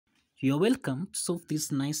You are welcome to solve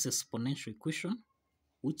this nice exponential equation,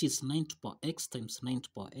 which is 9 to the power x times 9 to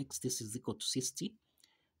the power x. This is equal to 60.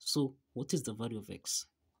 So what is the value of x?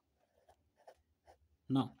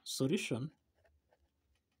 Now, solution.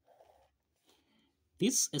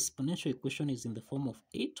 This exponential equation is in the form of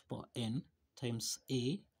a to the power n times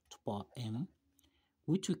a to the power m,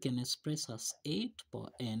 which we can express as a to the power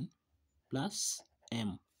n plus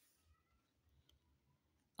m.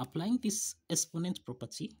 Applying this exponent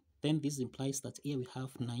property, then this implies that here we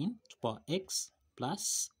have 9 to the power x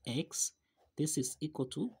plus x. This is equal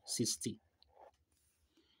to 60.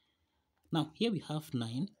 Now here we have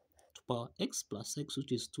 9 to the power x plus x,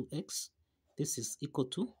 which is 2x. This is equal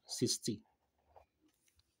to 60.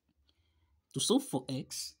 To solve for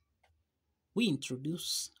x, we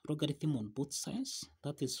introduce logarithm on both sides.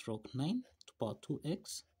 That is log 9 to the power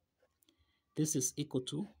 2x. This is equal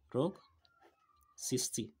to log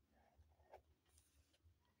 60.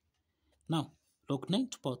 Now, log 9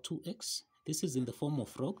 to the power 2x, this is in the form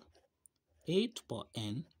of log a to the power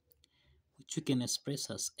n, which we can express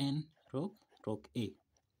as n log a.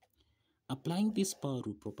 Applying this power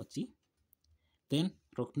rule property, then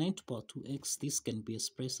log 9 to the power 2x, this can be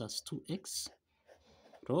expressed as 2x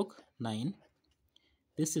log 9.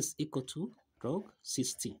 This is equal to log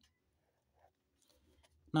 60.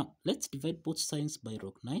 Now, let's divide both sides by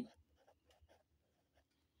log 9.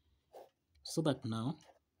 So that now,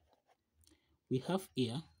 we have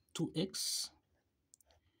here 2x.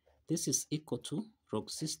 This is equal to log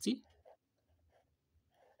 60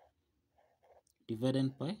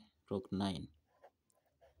 divided by log 9.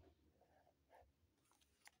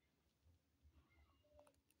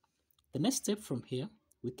 The next step from here,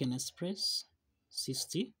 we can express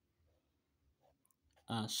 60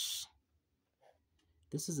 as,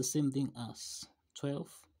 this is the same thing as 12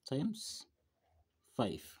 times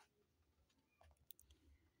 5.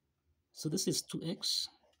 So this is 2x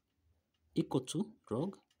equal to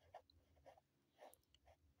log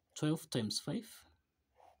 12 times 5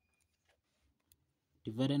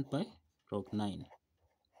 divided by log 9.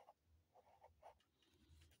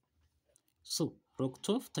 So log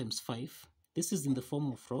 12 times 5, this is in the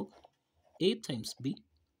form of log a times b,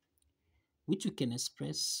 which we can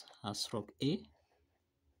express as log a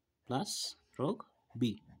plus log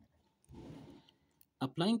b.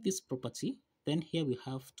 Applying this property, then here we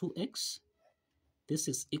have 2x. This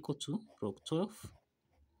is equal to log 12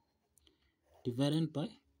 divided by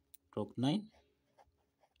log 9,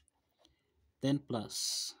 then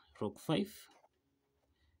plus log 5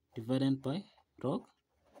 divided by log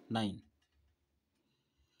 9.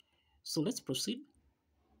 So let's proceed.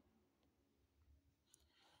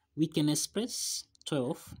 We can express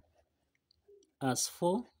 12 as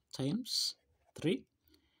 4 times 3,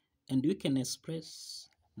 and we can express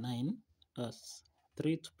 9 as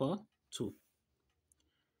 3 to the power 2.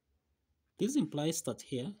 This implies that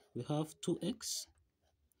here we have 2x.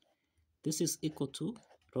 This is equal to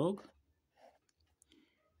log,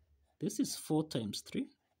 this is 4 times 3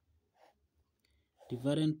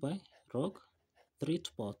 divided by log 3 to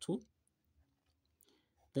the power 2,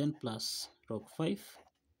 then plus log 5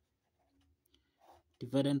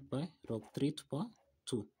 divided by log 3 to the power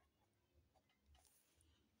 2.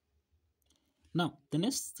 Now, the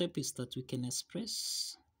next step is that we can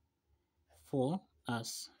express 4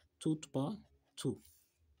 as 2 to the power 2.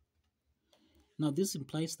 Now, this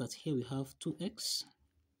implies that here we have 2x.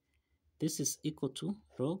 This is equal to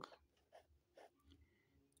log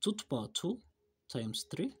 2 to the power 2 times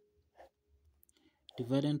 3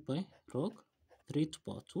 divided by log 3 to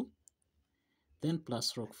the power 2, then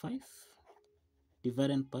plus log 5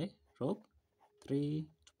 divided by log 3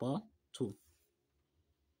 to the power 2.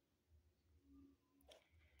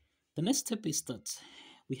 The next step is that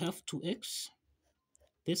we have 2x.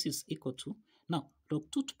 This is equal to, now log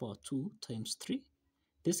 2 to the power 2 times 3.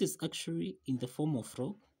 This is actually in the form of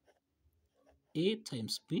log a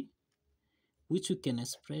times b, which we can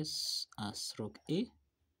express as log a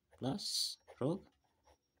plus log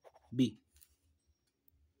b.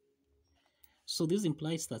 So this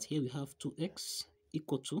implies that here we have 2x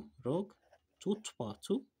equal to log 2 to the power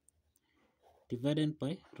 2 divided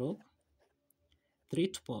by log 3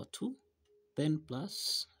 to the power 2, then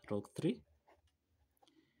plus log 3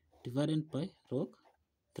 divided by log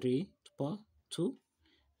 3 to the power 2,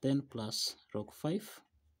 then plus log 5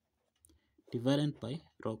 divided by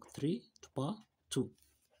log 3 to the power 2.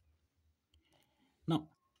 Now,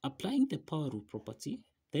 applying the power rule property,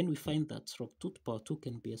 then we find that log 2 to the power 2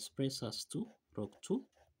 can be expressed as 2 log 2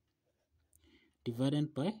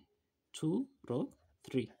 divided by 2 log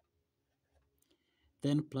 3,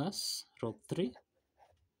 then plus log 3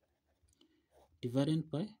 divided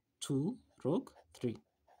by 2 log 3,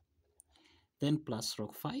 then plus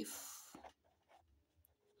log 5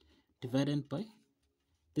 divided by,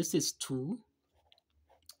 this is 2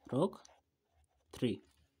 log 3.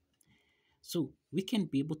 So we can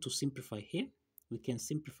be able to simplify here. We can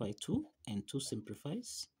simplify 2 and 2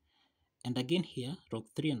 simplifies. And again here, log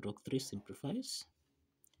 3 and log 3 simplifies.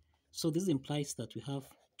 So this implies that we have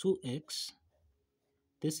 2x.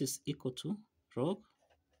 This is equal to log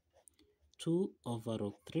 2 over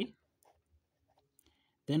log 3.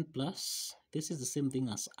 Then plus, this is the same thing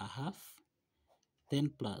as a half.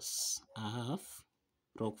 Then plus a half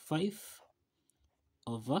log 5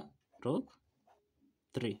 over log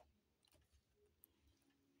 3.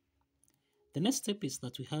 The next step is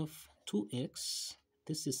that we have 2x.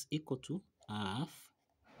 This is equal to a half.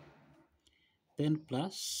 Then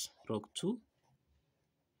plus log 2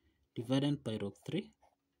 divided by log 3.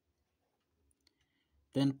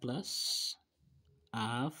 Then plus a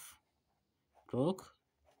half log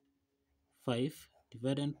 5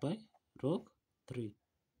 divided by log 3.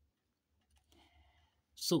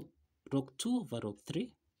 So log 2 over log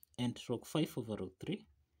 3 and log 5 over log 3.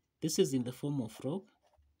 This is in the form of log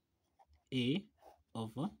A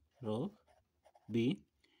over log B,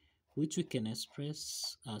 which we can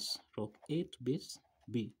express as log A to base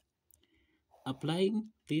B. Applying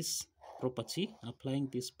this property,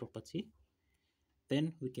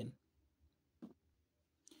 then we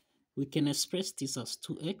can express this as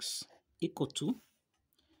 2x equal to,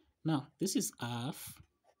 now this is half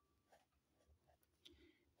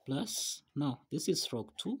plus, now this is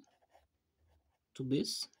log 2 to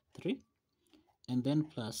base 3, and then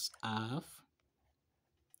plus half,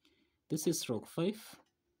 this is log 5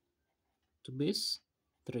 to base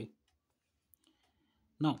 3.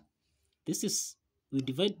 Now this is, we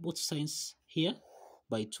divide both signs here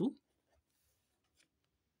by 2,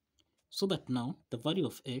 so that now the value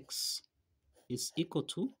of x is equal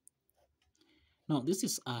to, now this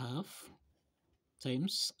is a half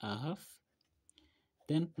times a half,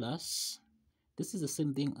 then plus, this is the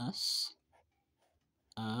same thing as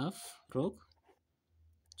a half log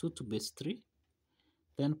 2 to base 3,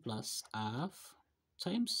 then plus a half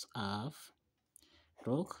times a half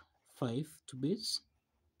log 5 to base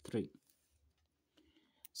 3.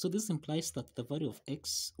 So this implies that the value of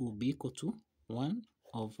x will be equal to 1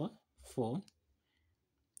 over 4,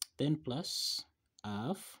 then plus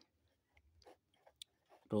half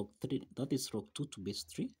log 3, that is log 2 to base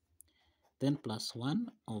 3, then plus 1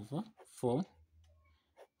 over 4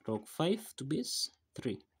 log 5 to base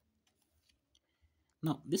 3.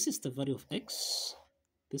 Now this is the value of x,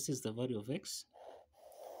 this is the value of x.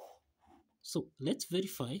 So let's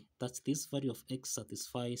verify that this value of x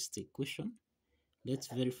satisfies the equation. Let's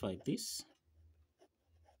verify this.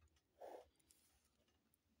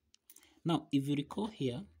 Now, if you recall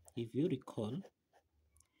here, we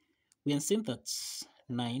are saying that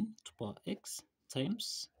 9 to power x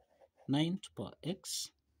times 9 to power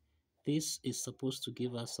x, this is supposed to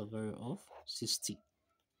give us a value of 60.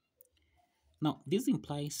 Now, this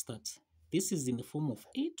implies that this is in the form of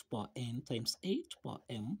a to power n times a to power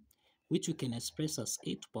m, which we can express as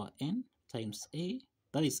a to power n times a,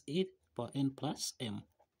 that is a to power n plus m.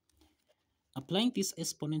 Applying this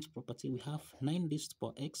exponent property, we have 9 raised to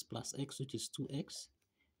power x plus x, which is 2x.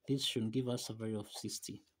 This should give us a value of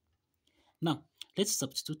 60. Now, let's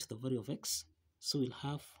substitute the value of x. So we'll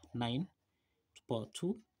have 9 to power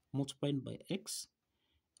 2 multiplied by x.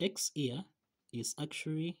 X here is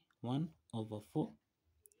actually 1 over 4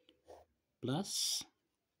 plus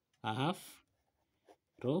a half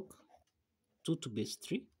log 2 to base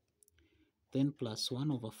 3, then plus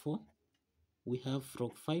 1 over 4. We have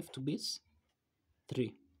log 5 to base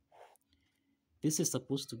 3. This is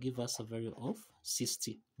supposed to give us a value of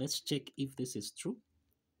 60. Let's check if this is true.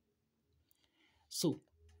 So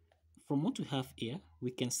from what we have here,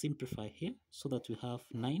 we can simplify here so that we have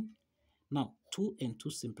 9. Now 2 and 2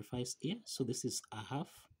 simplifies here, so this is a half.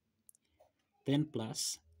 Then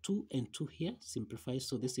plus 2 and 2 here simplifies,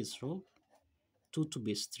 so this is log 2 to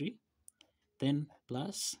base 3. Then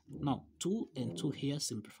plus, now 2 and 2 here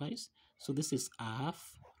simplifies, so this is a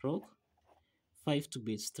half log 5 to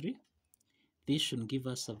base 3. This should give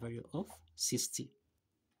us a value of 60.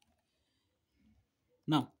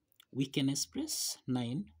 Now, we can express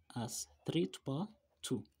 9 as 3 to power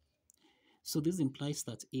 2. So this implies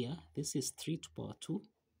that here, this is 3 to power 2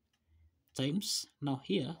 times, now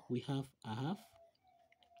here we have a half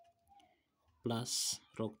plus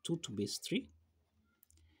log 2 to base 3,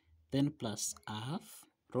 then plus a half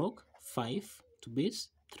log 5 to base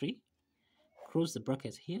 3, close the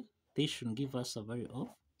bracket here. This should give us a value of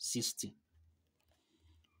 60.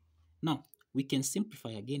 Now, we can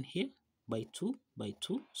simplify again here by 2 by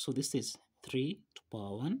 2. So this is 3 to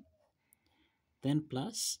power 1. Then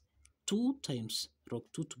plus 2 times log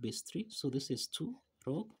 2 to base 3. So this is 2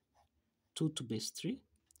 log 2 to base 3.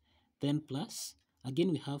 Then plus,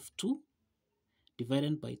 again we have 2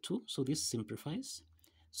 divided by 2. So this simplifies.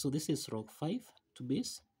 So this is log 5 to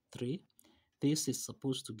base 3. This is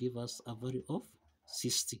supposed to give us a value of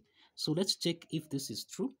 60. So let's check if this is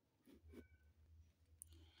true.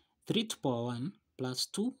 3 to power 1 plus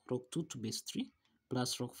 2 log 2 to base 3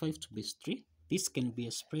 plus log 5 to base 3. This can be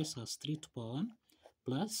expressed as 3 to power 1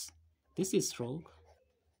 plus, this is log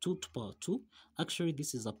 2 to power 2. Actually,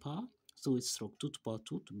 this is a power, so it's log 2 to power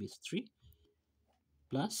 2 to base 3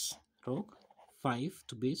 plus log 5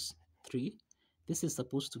 to base 3. This is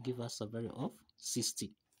supposed to give us a value of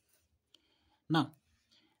 60. Now,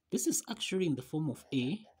 this is actually in the form of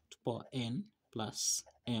a to power n plus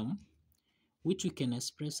m, which we can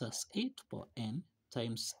express as a to power n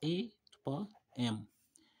times a to power m.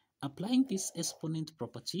 Applying this exponent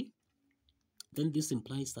property, then this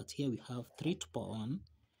implies that here we have 3 to power 1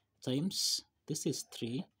 times, this is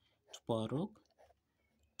 3 to power log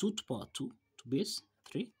 2 to power 2 to base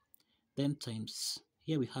 3, then times,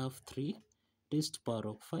 here we have 3 raised to power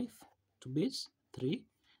log 5 to base 3.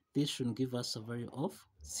 This should give us a value of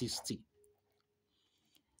 60.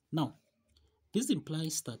 Now, this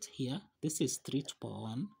implies that here, this is 3 to power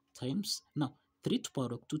 1 times, now 3 to power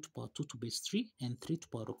log 2 to power 2 to base 3 and 3 to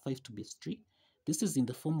power log 5 to base 3. This is in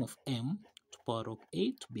the form of m to power log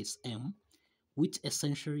a to base m, which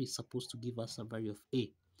essentially is supposed to give us a value of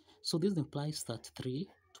a. So this implies that 3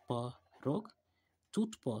 to power log 2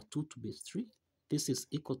 to power 2 to base 3, this is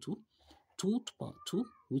equal to 2 to power 2,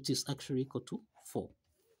 which is actually equal to 4.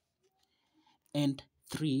 And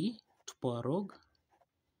 3 to power log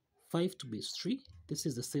 5 to base 3, this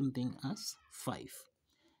is the same thing as 5.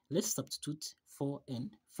 Let's substitute 4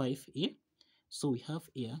 and 5 here. So we have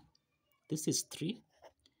here, this is 3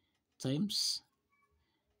 times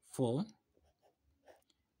 4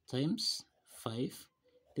 times 5.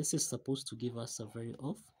 This is supposed to give us a value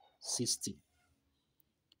of 60.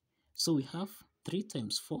 So we have 3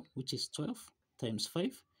 times 4, which is 12, times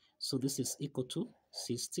 5. So this is equal to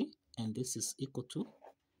 60, and this is equal to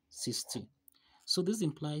 60. So this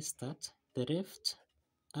implies that the left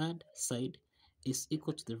hand side is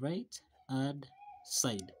equal to the right hand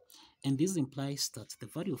side. And this implies that the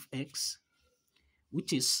value of x,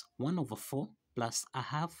 which is 1 over 4 plus a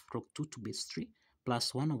half log 2 to base 3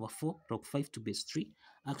 plus 1 over 4 log 5 to base 3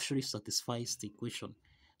 actually satisfies the equation.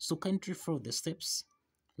 So kindly follow the steps,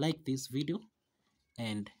 like this video,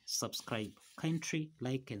 and subscribe. Kindly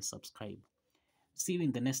like and subscribe. See you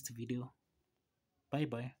in the next video. Bye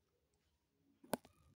bye.